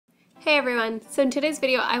Hey everyone! So in today's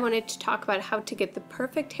video I wanted to talk about how to get the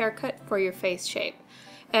perfect haircut for your face shape.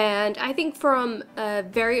 And I think from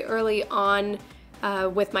very early on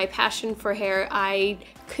with my passion for hair, I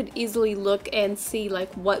could easily look and see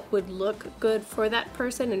like what would look good for that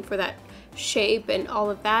person and for that shape and all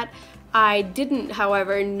of that. I didn't,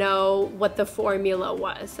 however, know what the formula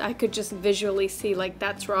was. I could just visually see like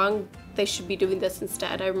that's wrong, they should be doing this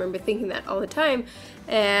instead. I remember thinking that all the time.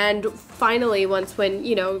 And finally once when,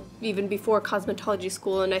 you know, even before cosmetology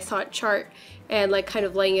school, and I saw a chart and like kind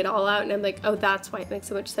of laying it all out, and I'm like, oh, that's why it makes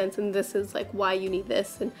so much sense, and this is like why you need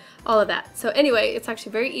this and all of that. So anyway, it's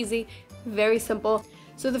actually very easy, very simple.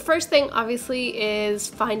 So the first thing obviously is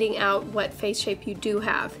finding out what face shape you do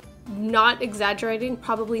have. Not exaggerating,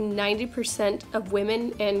 probably 90% of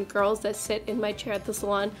women and girls that sit in my chair at the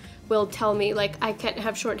salon will tell me like I can't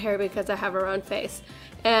have short hair because I have a round face.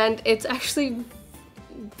 And it's actually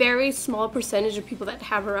very small percentage of people that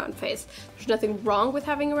have a round face. There's nothing wrong with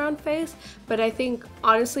having a round face, but I think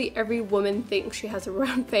honestly every woman thinks she has a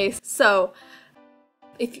round face. So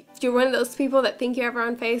if you're one of those people that think you have a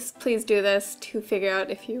round face, please do this to figure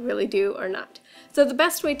out if you really do or not. So the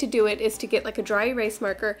best way to do it is to get like a dry erase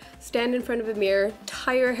marker, stand in front of a mirror,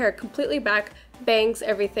 tie your hair completely back, bangs,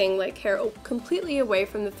 everything, like hair completely away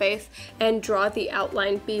from the face, and draw the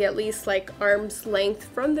outline, be at least like arm's length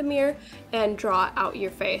from the mirror, and draw out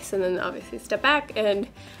your face. And then obviously step back and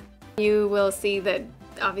you will see that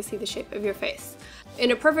obviously the shape of your face.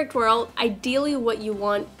 In a perfect world, ideally what you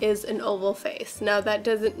want is an oval face. Now that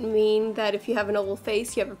doesn't mean that if you have an oval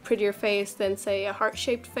face, you have a prettier face than say a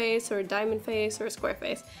heart-shaped face or a diamond face or a square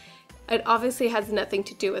face. It obviously has nothing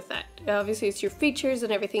to do with that. Obviously it's your features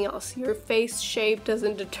and everything else. Your face shape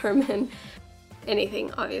doesn't determine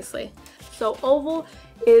anything, obviously. So oval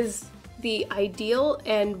is the ideal,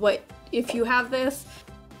 and what if you have this,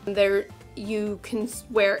 you can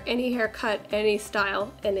wear any haircut, any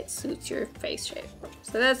style, and it suits your face shape.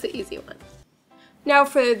 So that's the easy one. Now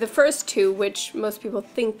for the first two, which most people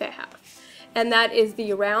think they have, and that is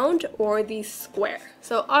the round or the square.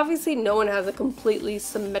 So obviously no one has a completely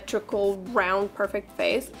symmetrical, round, perfect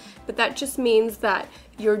face, but that just means that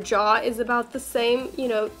your jaw is about the same, you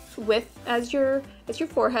know, width as your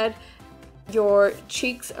forehead. Your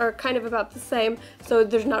cheeks are kind of about the same, so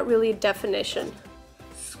there's not really a definition.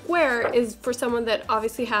 Square is for someone that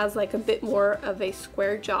obviously has like a bit more of a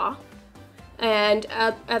square jaw, and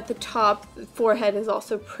at the top the forehead is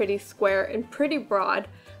also pretty square and pretty broad,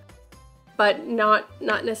 but not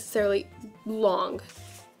necessarily long.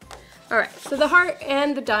 Alright, so the heart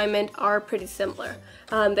and the diamond are pretty similar.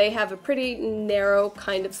 They have a pretty narrow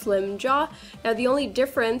kind of slim jaw. Now the only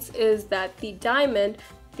difference is that the diamond,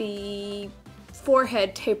 the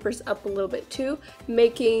forehead tapers up a little bit too,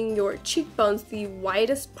 making your cheekbones the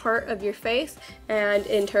widest part of your face, and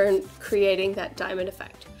in turn creating that diamond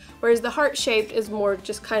effect. Whereas the heart-shaped is more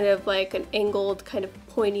just kind of like an angled, kind of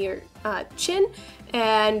pointier chin,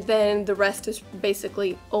 and then the rest is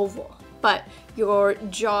basically oval. But your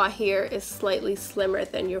jaw here is slightly slimmer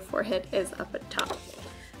than your forehead is up at top.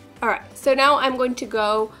 Alright, so now I'm going to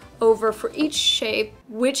go over for each shape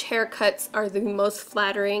which haircuts are the most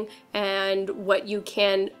flattering and what you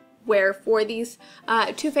can wear for these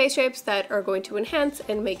two face shapes that are going to enhance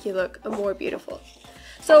and make you look more beautiful.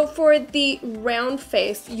 So for the round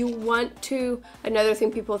face, you want to, another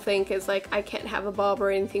thing people think is like I can't have a bob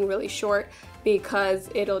or anything really short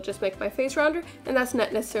because it'll just make my face rounder, and that's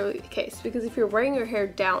not necessarily the case, because if you're wearing your hair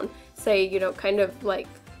down, say, you know, kind of like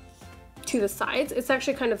to the sides, it's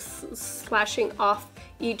actually kind of slashing off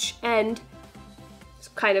each end,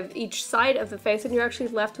 kind of each side of the face, and you're actually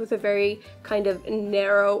left with a very kind of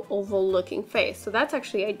narrow oval looking face. So that's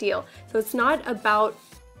actually ideal. So it's not about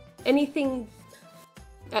anything,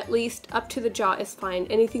 at least up to the jaw is fine.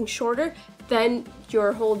 Anything shorter, then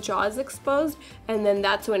your whole jaw is exposed, and then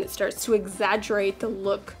that's when it starts to exaggerate the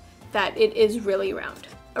look that it is really round.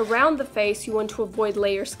 Around the face, you want to avoid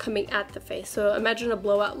layers coming at the face. So imagine a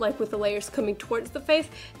blowout like with the layers coming towards the face.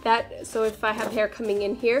 So if I have hair coming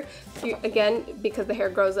in here, again, because the hair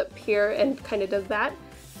grows up here and kind of does that,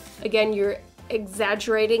 again, you're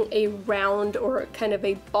exaggerating a round or kind of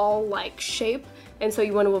a ball-like shape, and so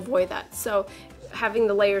you want to avoid that. So having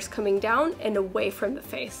the layers coming down and away from the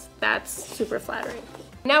face, that's super flattering.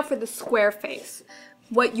 Now for the square face.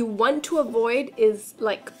 What you want to avoid is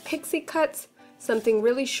like pixie cuts, something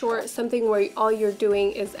really short, something where all you're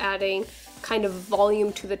doing is adding kind of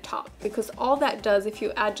volume to the top, because all that does, if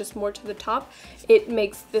you add just more to the top, it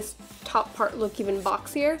makes this top part look even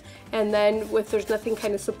boxier, and then if there's nothing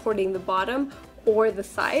kind of supporting the bottom or the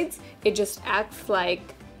sides, it just acts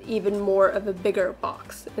like even more of a bigger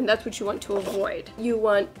box, and that's what you want to avoid. You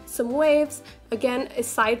want some waves, again, a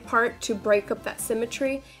side part to break up that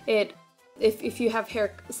symmetry. If you have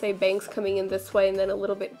hair, say bangs coming in this way and then a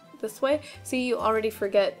little bit this way, see, you already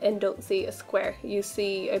forget and don't see a square. You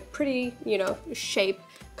see a pretty, you know, shape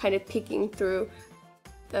kind of peeking through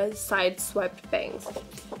the side swept bangs.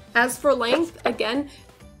 As for length, again,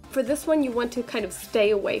 for this one you want to kind of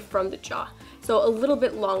stay away from the jaw. So a little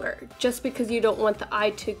bit longer, just because you don't want the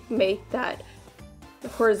eye to make that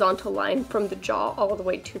horizontal line from the jaw all the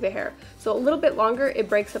way to the hair. So a little bit longer, it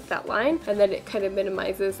breaks up that line, and then it kind of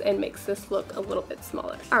minimizes and makes this look a little bit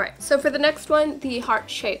smaller. Alright, so for the next one, the heart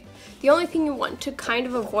shape. The only thing you want to kind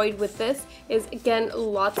of avoid with this is, again,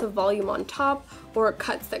 lots of volume on top or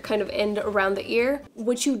cuts that kind of end around the ear.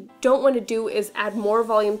 What you don't want to do is add more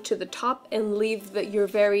volume to the top and leave your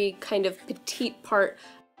very kind of petite part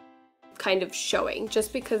kind of showing,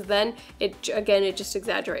 just because then it just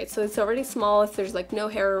exaggerates. So it's already small. If there's like no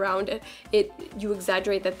hair around it, you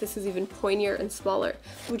exaggerate that this is even pointier and smaller.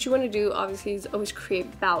 What you want to do obviously is always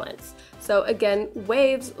create balance. So again,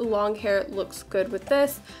 waves, long hair looks good with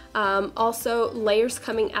this. Also, layers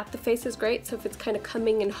coming at the face is great. So if it's kind of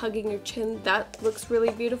coming and hugging your chin, that looks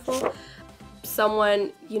really beautiful.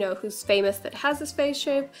 Someone, you know, who's famous that has this face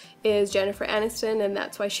shape is Jennifer Aniston, and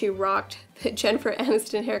that's why she rocked the Jennifer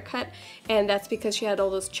Aniston haircut, and that's because she had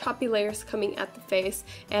all those choppy layers coming at the face,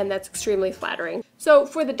 and that's extremely flattering. So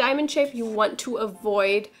for the diamond shape, you want to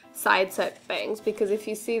avoid side set bangs, because if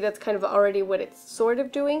you see, that's kind of already what it's sort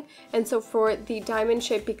of doing. And so for the diamond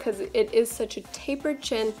shape, because it is such a tapered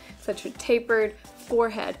chin, such a tapered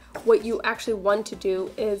forehead, what you actually want to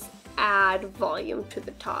do is add volume to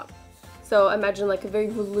the top. So imagine like a very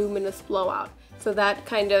voluminous blowout. So that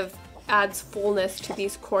kind of adds fullness to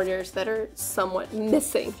these corners that are somewhat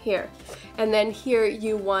missing here. And then here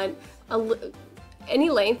you want any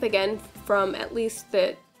length, again, from at least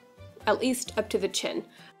up to the chin.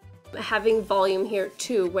 Having volume here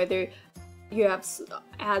too, whether you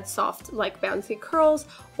add soft like bouncy curls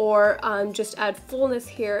or just add fullness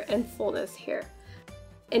here and fullness here.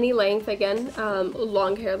 Any length, again,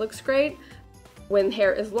 long hair looks great. When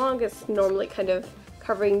hair is long, it's normally kind of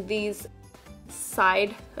covering these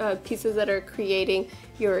side pieces that are creating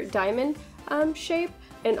your diamond shape,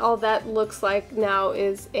 and all that looks like now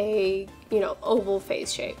is a, you know, oval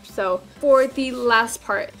face shape. So for the last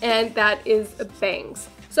part, and that is bangs.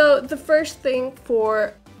 So the first thing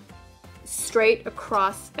for straight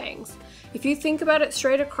across bangs. If you think about it,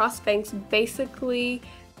 straight across bangs basically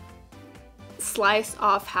slice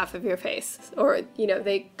off half of your face, or, you know,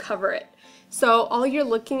 they cover it. So all you're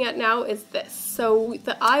looking at now is this. So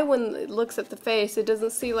the eye, when it looks at the face, it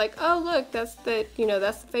doesn't see like, oh look, that's the, you know,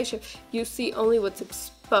 that's the face shape. You see only what's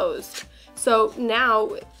exposed. So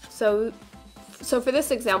now, so for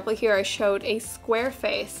this example here, I showed a square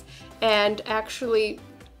face, and actually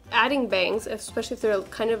adding bangs, especially if they're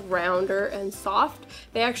kind of rounder and soft,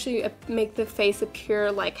 they actually make the face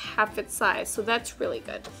appear like half its size. So that's really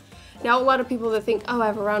good. Now, a lot of people that think, oh, I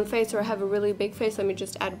have a round face or I have a really big face, let me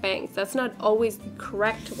just add bangs. That's not always the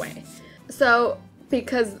correct way. So,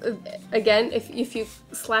 because again, if you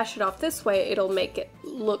slash it off this way, it'll make it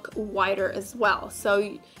look wider as well.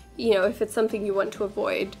 So, you know, if it's something you want to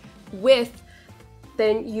avoid with,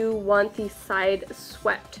 then you want the side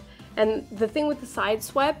swept. And the thing with the side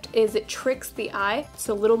swept is it tricks the eye. It's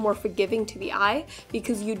a little more forgiving to the eye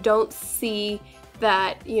because you don't see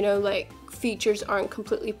that, you know, like, features aren't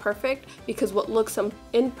completely perfect, because what looks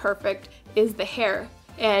imperfect is the hair,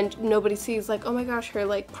 and nobody sees like, oh my gosh, her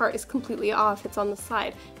like part is completely off, it's on the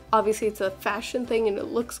side. Obviously it's a fashion thing and it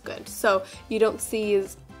looks good, so you don't see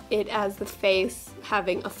it as the face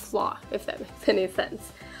having a flaw, if that makes any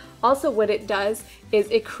sense. Also, what it does is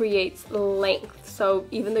it creates length. So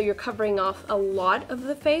even though you're covering off a lot of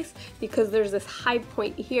the face, because there's this high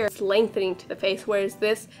point here, it's lengthening to the face, whereas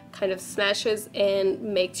this kind of smashes and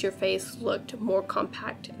makes your face look more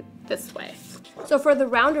compact this way. So for the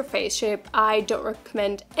rounder face shape, I don't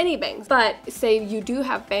recommend any bangs, but say you do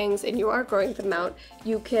have bangs and you are growing them out,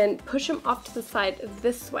 you can push them off to the side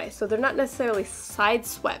this way. So they're not necessarily side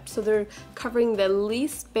swept, so they're covering the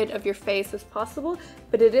least bit of your face as possible,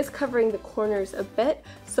 but it is covering the corners a bit.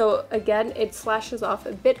 So again, it slashes off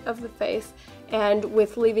a bit of the face, and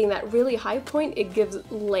with leaving that really high point, it gives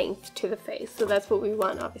length to the face. So that's what we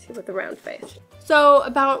want, obviously, with the round face. So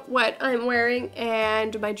about what I'm wearing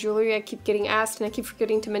and my jewelry, I keep getting asked and I keep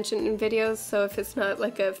forgetting to mention in videos. So if it's not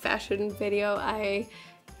like a fashion video, I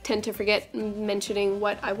tend to forget mentioning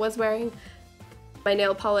what I was wearing. My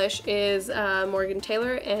nail polish is Morgan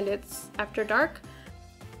Taylor and it's After Dark.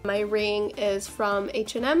 My ring is from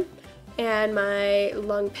H&M. and my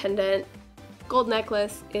lung pendant gold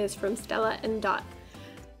necklace is from Stella and Dot.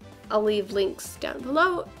 I'll leave links down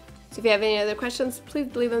below, so if you have any other questions,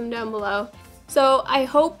 please leave them down below. So I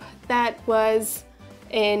hope that was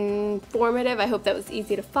informative. I hope that was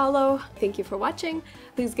easy to follow. Thank you for watching.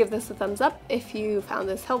 Please give this a thumbs up if you found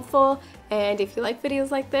this helpful, and if you like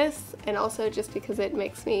videos like this, and also just because it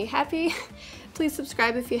makes me happy, please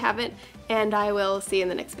subscribe if you haven't, and I will see you in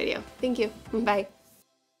the next video. Thank you. Bye.